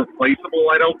completely irreplaceable,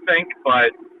 I don't think,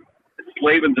 but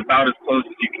Slavin's about as close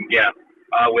as you can get.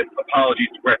 With apologies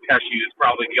to Brett Pesce, who's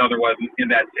probably the other one in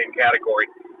that same category.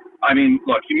 I mean,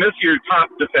 look, you miss your top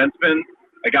defenseman,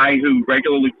 a guy who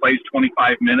regularly plays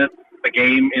 25 minutes a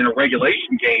game in a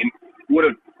regulation game, would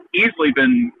have easily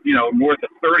been, north of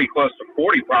 30, close to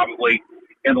 40 probably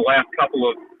in the last couple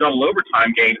of double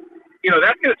overtime games.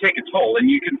 That's going to take a toll, and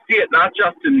you can see it not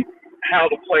just in how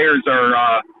the players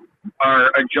are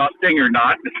adjusting or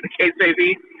not, as the case may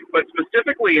be, but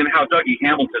specifically in how Dougie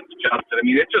Hamilton's adjusted. I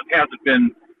mean, it just hasn't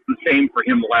been the same for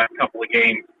him the last couple of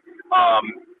games.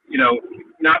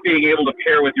 Not being able to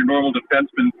pair with your normal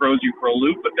defenseman throws you for a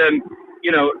loop, but then,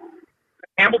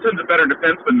 Hamilton's a better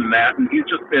defenseman than that, and he's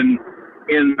just been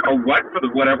in a rut for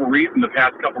whatever reason the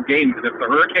past couple games. And if the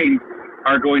Hurricanes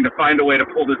are going to find a way to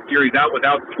pull this series out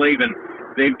without Slavin,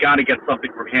 they've got to get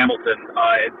something from Hamilton.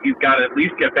 He's got to at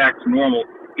least get back to normal.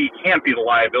 He can't be the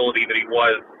liability that he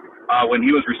was when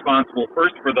he was responsible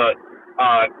first for the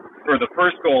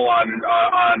first goal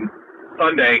on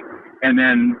Sunday, and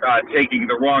then taking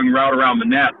the wrong route around the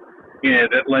net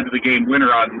that led to the game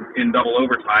winner in double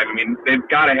overtime. I mean, they've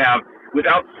got to have,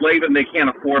 without Slavin, they can't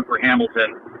afford for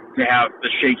Hamilton to have the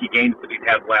shaky games that he's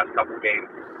had the last couple of games.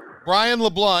 Brian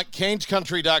LeBlanc,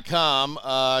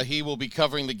 CanesCountry.com. He will be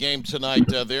covering the game tonight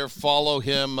there. Follow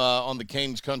him on the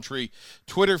Canes Country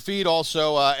Twitter feed,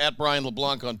 also at Brian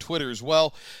LeBlanc on Twitter as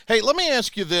well. Hey, let me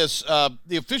ask you this.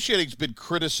 The officiating's been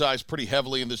criticized pretty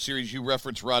heavily in the series. You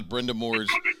referenced Rod Brindamore's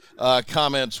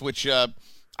comments, which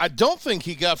I don't think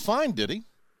he got fined, did he?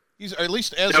 He's at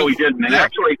least as no, he didn't. And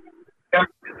actually,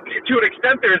 to an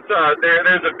extent, there's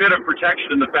a bit of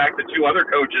protection in the fact that two other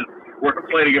coaches were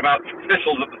complaining about the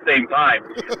officials at the same time.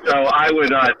 So I would,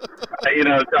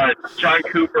 John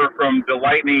Cooper from the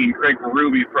Lightning and Craig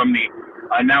Berube from the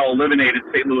now eliminated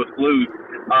St. Louis Blues,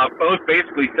 both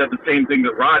basically said the same thing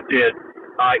that Rod did,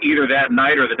 either that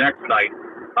night or the next night.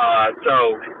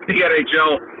 So the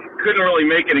NHL couldn't really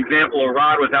make an example of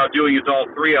Rod without doing it to all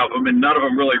three of them, and none of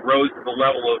them really rose to the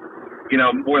level of,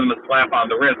 more than a slap on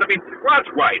the wrist. I mean, Rod's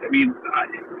right. I mean,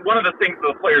 one of the things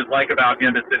the players like about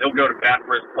him is that he'll go to bat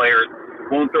for his players,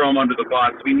 won't throw them under the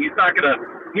bus. I mean, he's not gonna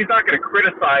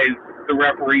criticize the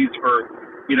referees for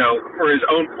his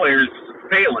own players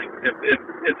failing. If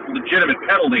it's a legitimate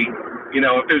penalty,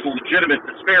 if there's a legitimate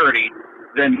disparity,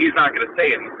 then he's not going to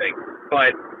say anything.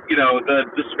 But the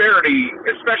disparity,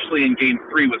 especially in Game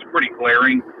 3, was pretty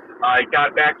glaring. It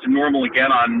got back to normal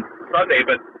again on Sunday,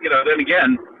 but then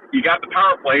again, you got the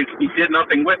power plays, he did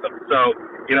nothing with them. So,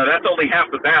 that's only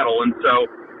half the battle. And so,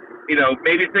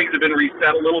 maybe things have been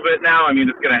reset a little bit now. I mean,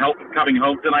 it's going to help him coming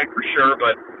home tonight for sure,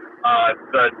 but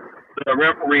the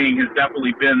refereeing has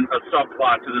definitely been a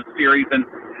subplot to this series, and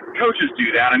coaches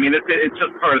do that. I mean, it's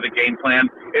just part of the game plan.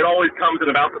 It always comes at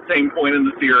about the same point in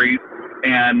the series,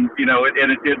 and,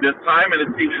 it did this time, and it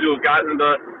seems to have gotten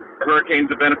the Hurricanes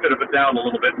the benefit of the doubt a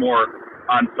little bit more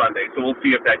on Sunday, so we'll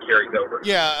see if that carries over.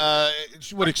 Yeah,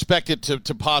 would expect it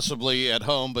to possibly at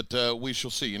home, but we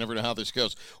shall see. You never know how this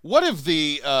goes. What have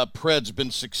the Preds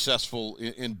been successful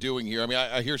in doing here? I mean,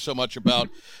 I hear so much about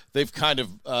they've kind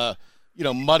of,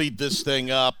 muddied this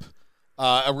thing up,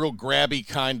 a real grabby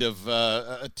kind of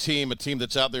a team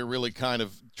that's out there really kind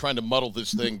of trying to muddle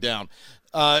this thing down.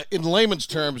 In layman's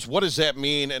terms, what does that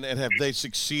mean, and have they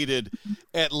succeeded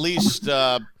at least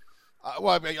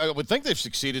I would think they've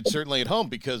succeeded certainly at home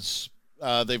because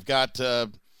they've got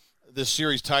this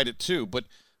series tied at 2. But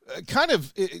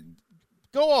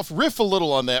riff a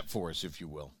little on that for us, if you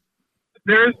will.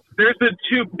 There's the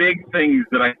two big things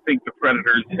that I think the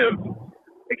Predators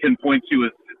can point to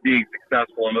as being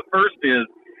successful. And the first is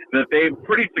that they've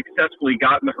pretty successfully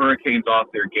gotten the Hurricanes off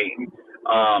their game.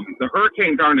 The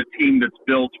Hurricanes aren't a team that's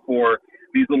built for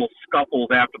these little scuffles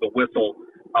after the whistle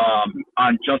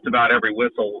on just about every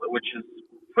whistle, which has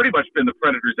pretty much been the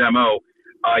Predators' MO.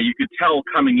 You could tell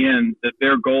coming in that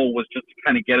their goal was just to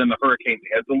kind of get in the Hurricanes'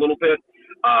 heads a little bit,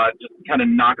 just to kind of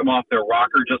knock them off their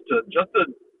rocker, just a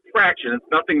fraction. It's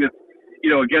nothing that's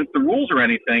against the rules or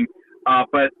anything,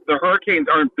 but the Hurricanes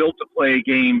aren't built to play a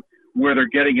game where they're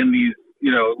getting in these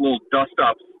little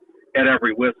dust-ups at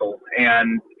every whistle,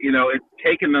 and it's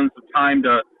taken them some time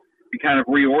to kind of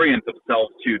reorient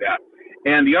themselves to that.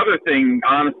 And the other thing,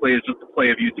 honestly, is just the play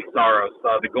of Juuse Saros.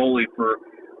 The goalie for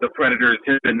the Predators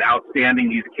has been outstanding.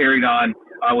 He's carried on,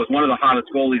 was one of the hottest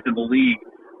goalies in the league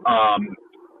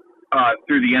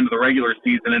through the end of the regular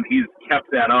season, and he's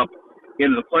kept that up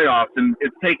into the playoffs. And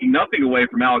it's taking nothing away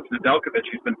from Alex Nedeljkovic,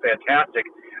 who's been fantastic.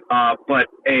 But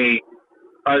a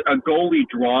goalie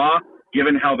draw,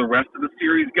 given how the rest of the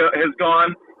series has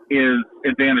gone, is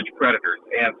advantage Predators.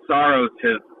 And Saros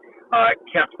has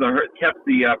kept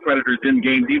the Predators in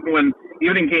games, even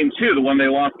in Game 2, the one they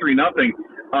lost 3-0.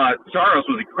 Saros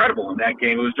was incredible in that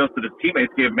game. It was just that his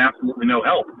teammates gave him absolutely no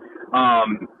help.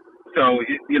 So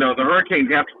the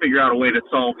Hurricanes have to figure out a way to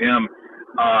solve him.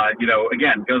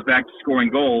 Again, goes back to scoring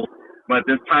goals, but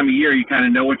this time of year you kind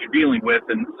of know what you're dealing with,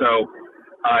 and so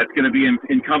it's going to be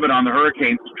incumbent on the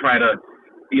Hurricanes to try to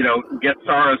get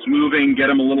Saros moving, get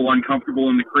him a little uncomfortable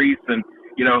in the crease, and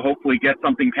hopefully get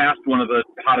something past one of the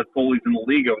hottest goalies in the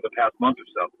league over the past month or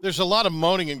so. There's a lot of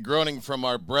moaning and groaning from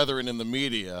our brethren in the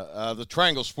media, the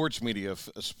Triangle Sports media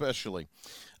especially,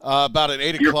 about an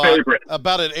 8 o'clock. Your favorite.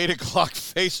 About an 8 o'clock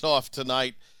face-off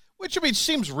tonight, which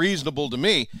seems reasonable to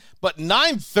me. But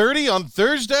 9:30 on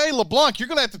Thursday, LeBlanc, you're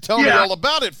going to have to tell me all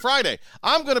about it Friday.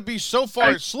 I'm going to be so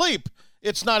far asleep,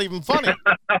 it's not even funny.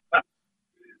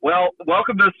 Well,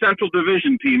 welcome to the Central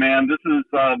Division, P-Man. This is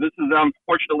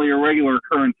unfortunately a regular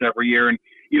occurrence every year, and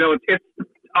it's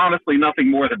honestly nothing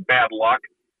more than bad luck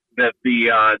that the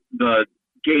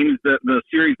games, the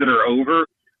series that are over,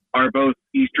 are both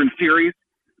Eastern series,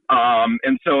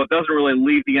 and so it doesn't really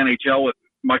leave the NHL with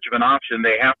much of an option.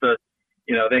 They have to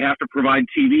provide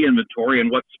TV inventory, and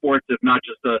what sports if not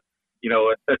just a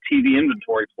TV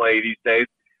inventory play these days,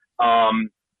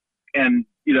 and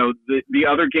the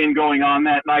other game going on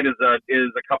that night is a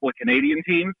couple of Canadian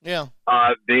teams. Yeah.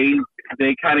 They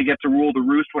kind of get to rule the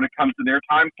roost when it comes to their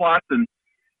time slots, and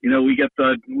we get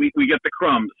the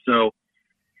crumbs. So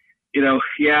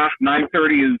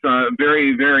 9:30 is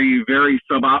very, very, very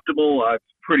suboptimal. It's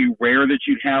pretty rare that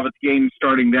you'd have a game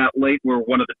starting that late. Where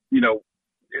one of the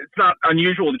it's not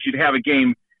unusual that you'd have a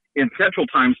game in Central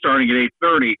Time starting at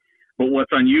 8:30. But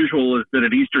what's unusual is that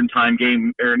an Eastern Time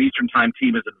game or an Eastern Time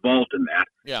team is involved in that.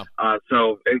 Yeah.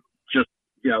 So it's just,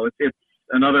 it's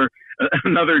another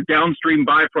downstream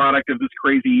byproduct of this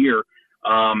crazy year.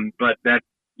 But that,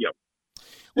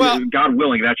 well, God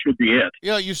willing, that should be it.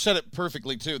 Yeah, you said it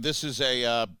perfectly too. This is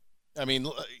as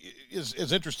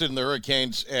interested in the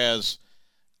Hurricanes as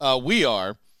we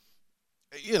are.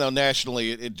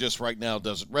 Nationally, it just right now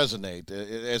doesn't resonate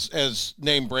as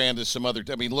name brand as some other.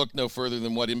 Look no further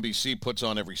than what NBC puts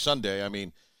on every Sunday.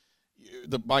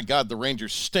 My God, the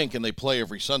Rangers stink, and they play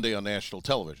every Sunday on national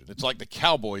television. It's like the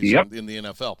Cowboys in the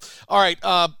NFL. All right,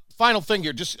 final thing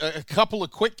here. Just a couple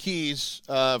of quick keys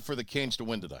for the Canes to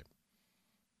win tonight.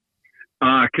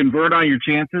 Convert on your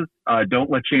chances. Don't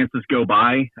let chances go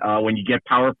by. When you get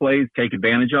power plays, take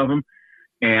advantage of them.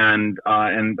 And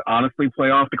honestly,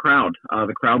 play off the crowd.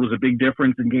 The crowd was a big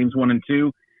difference in games 1 and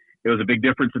 2. It was a big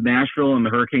difference in Nashville, and the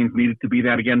Hurricanes needed to be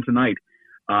that again tonight.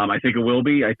 I think it will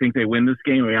be. I think they win this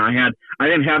game. I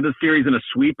didn't have this series in a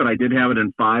sweep, but I did have it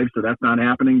in 5, so that's not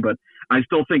happening. But I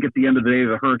still think at the end of the day,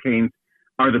 the Hurricanes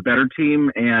are the better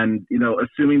team, and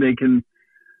assuming they can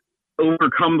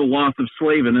overcome the loss of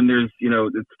Slavin, and there's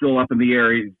it's still up in the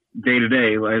air day to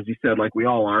day, as you said, like we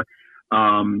all are.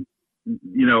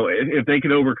 If they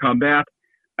can overcome that,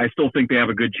 I still think they have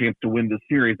a good chance to win this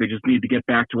series. They just need to get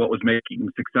back to what was making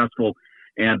them successful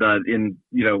and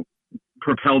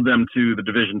propelled them to the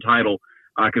division title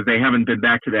because they haven't been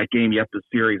back to that game yet this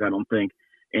series, I don't think.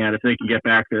 And if they can get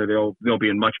back there, they'll be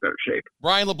in much better shape.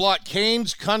 Brian LeBlanc,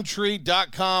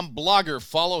 CanesCountry.com blogger.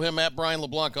 Follow him at Brian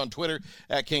LeBlanc on Twitter,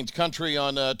 at Canes Country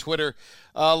on Twitter.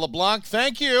 LeBlanc,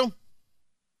 thank you.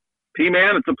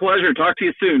 P-Man, it's a pleasure. Talk to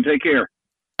you soon. Take care.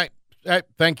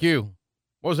 Thank you.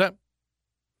 What was that?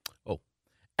 Oh,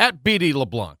 at BD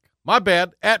LeBlanc. My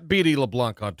bad. At BD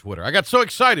LeBlanc on Twitter. I got so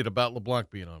excited about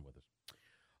LeBlanc being on with us.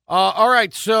 All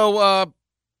right, so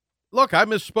look, I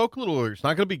misspoke a little earlier. It's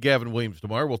not going to be Gavin Williams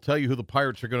tomorrow. We'll tell you who the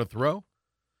Pirates are going to throw.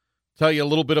 Tell you a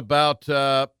little bit about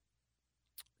a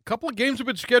couple of games have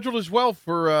been scheduled as well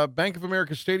for Bank of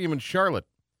America Stadium in Charlotte,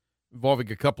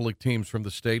 involving a couple of teams from the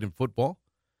state in football.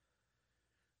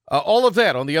 All of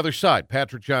that on the other side.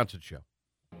 Patrick Johnson Show.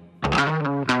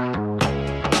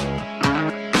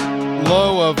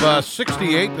 Low of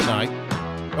 68 tonight.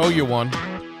 Oh, you won.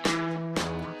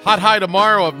 Hot high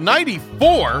tomorrow of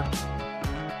 94.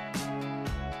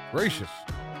 Gracious.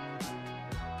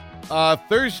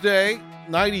 Thursday,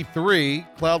 93.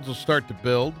 Clouds will start to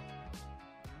build.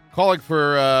 Calling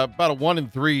for about a 1 in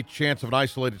 3 chance of an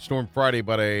isolated storm Friday,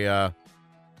 but a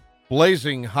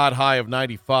blazing hot high of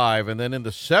 95, and then in the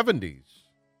 70s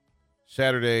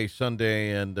Saturday,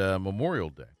 Sunday, and Memorial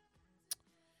Day.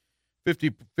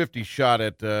 50-50 shot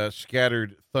at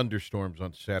scattered thunderstorms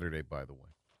on Saturday, by the way.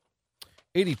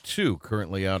 82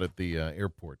 currently out at the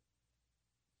airport.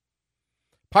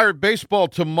 Pirate baseball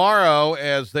tomorrow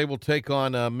as they will take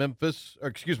on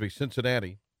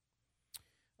Cincinnati.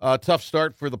 Tough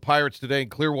start for the Pirates today in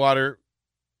Clearwater.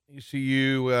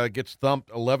 ECU gets thumped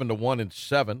 11-1 in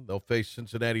 7. They'll face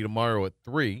Cincinnati tomorrow at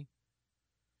 3.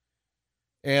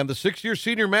 And the 6-year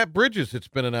senior Matt Bridges, it's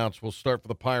been announced, will start for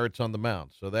the Pirates on the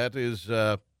mound. So that is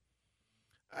a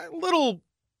little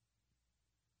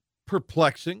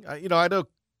perplexing. I know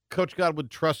Coach Godwin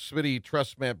trusts Smitty,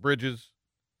 trusts Matt Bridges.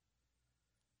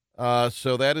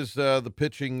 So that is the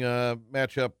pitching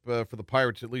matchup for the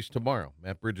Pirates, at least tomorrow.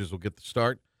 Matt Bridges will get the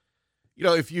start.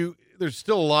 There's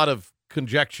still a lot of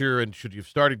conjecture, and should you have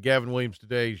started Gavin Williams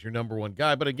today, he's your number one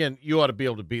guy. But again, you ought to be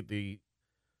able to beat the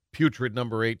putrid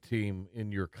number 8 team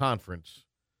in your conference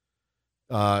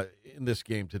in this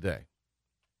game today.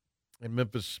 And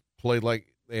Memphis played like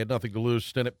they had nothing to lose.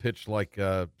 Stinnett pitched like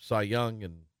Cy Young,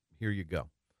 and here you go.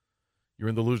 You're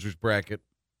in the loser's bracket,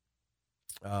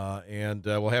 and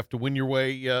will have to win your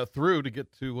way through to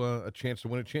get to a chance to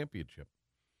win a championship.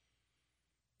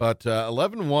 But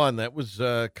 11-1, that was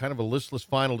kind of a listless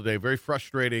final today. Very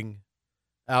frustrating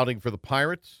outing for the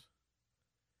Pirates.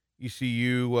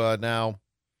 ECU now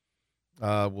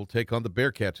will take on the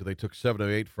Bearcats, who they took 7 of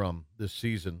 8 from this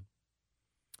season.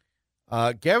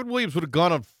 Gavin Williams would have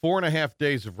gone on 4.5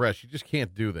 days of rest. You just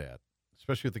can't do that,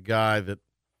 especially with a guy that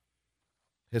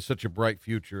has such a bright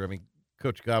future. I mean,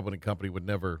 Coach Godwin and company would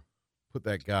never put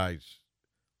that guy's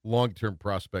long-term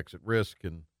prospects at risk.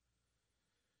 And,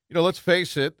 let's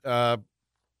face it,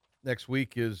 next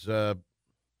week is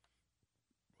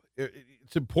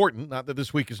it's important. Not that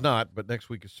this week is not, but next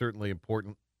week is certainly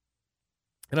important.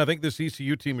 And I think this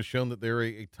ECU team has shown that they're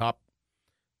a top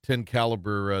 10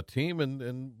 caliber team,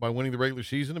 and by winning the regular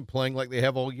season and playing like they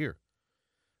have all year.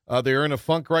 They're in a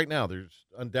funk right now. There's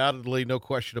undoubtedly no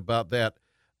question about that.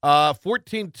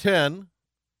 14-10,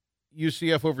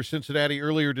 UCF over Cincinnati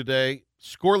earlier today.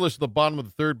 Scoreless at the bottom of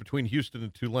the third between Houston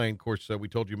and Tulane. Of course, we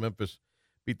told you Memphis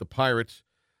beat the Pirates.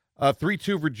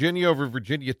 3-2 Virginia over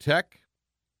Virginia Tech.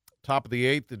 Top of the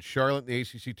eighth in Charlotte in the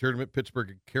ACC tournament. Pittsburgh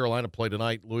and Carolina play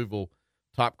tonight. Louisville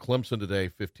top Clemson today,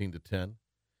 15-10.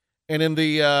 And in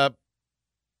the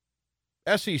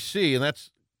SEC, and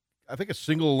that's, I think, a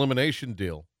single elimination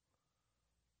deal.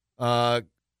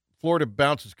 Florida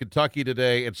bounces Kentucky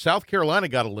today, and South Carolina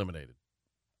got eliminated.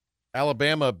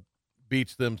 Alabama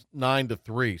beats them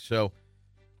 9-3. So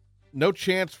no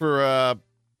chance for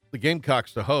the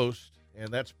Gamecocks to host, and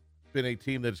that's been a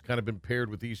team that's kind of been paired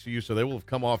with ECU, so they will have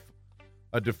come off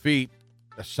a defeat,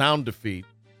 a sound defeat.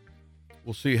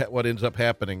 We'll see what ends up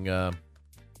happening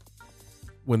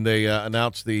when they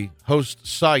announce the host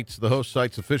sites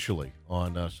officially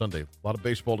on Sunday. A lot of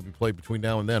baseball to be played between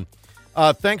now and then.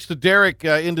 Thanks to Derek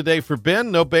in today for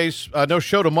Ben. No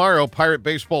show tomorrow. Pirate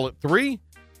Baseball at 3.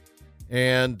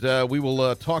 And we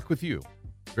will talk with you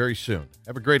very soon.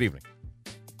 Have a great evening.